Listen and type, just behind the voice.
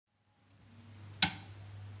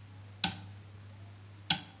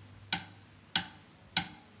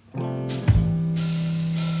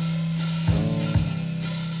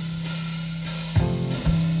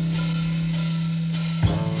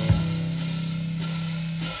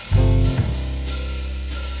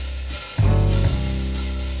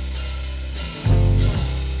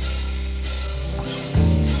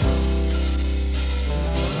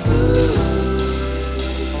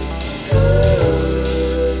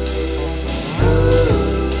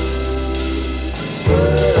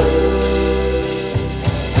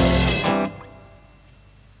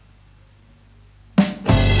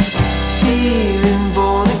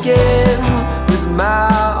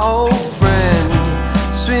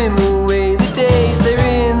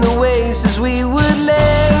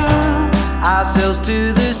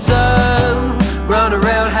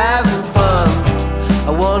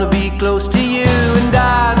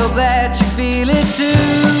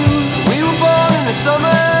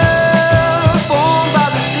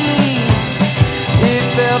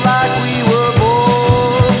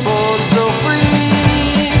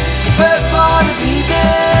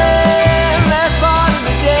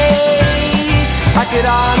could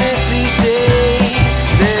honestly say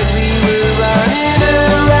that we were running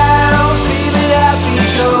around feeling happy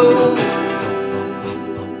go.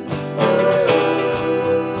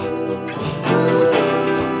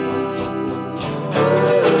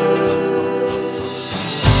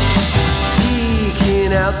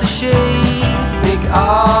 Seeking out the shade, make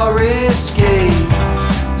our escape.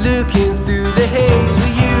 Looking through the haze,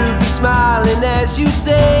 will you be smiling as you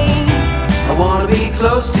say, I wanna be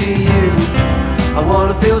close to you, I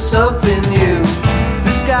wanna feel something new.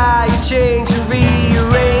 The sky you change and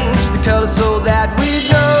rearrange the colors so that we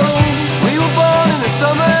know we were born in the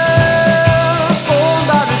summer.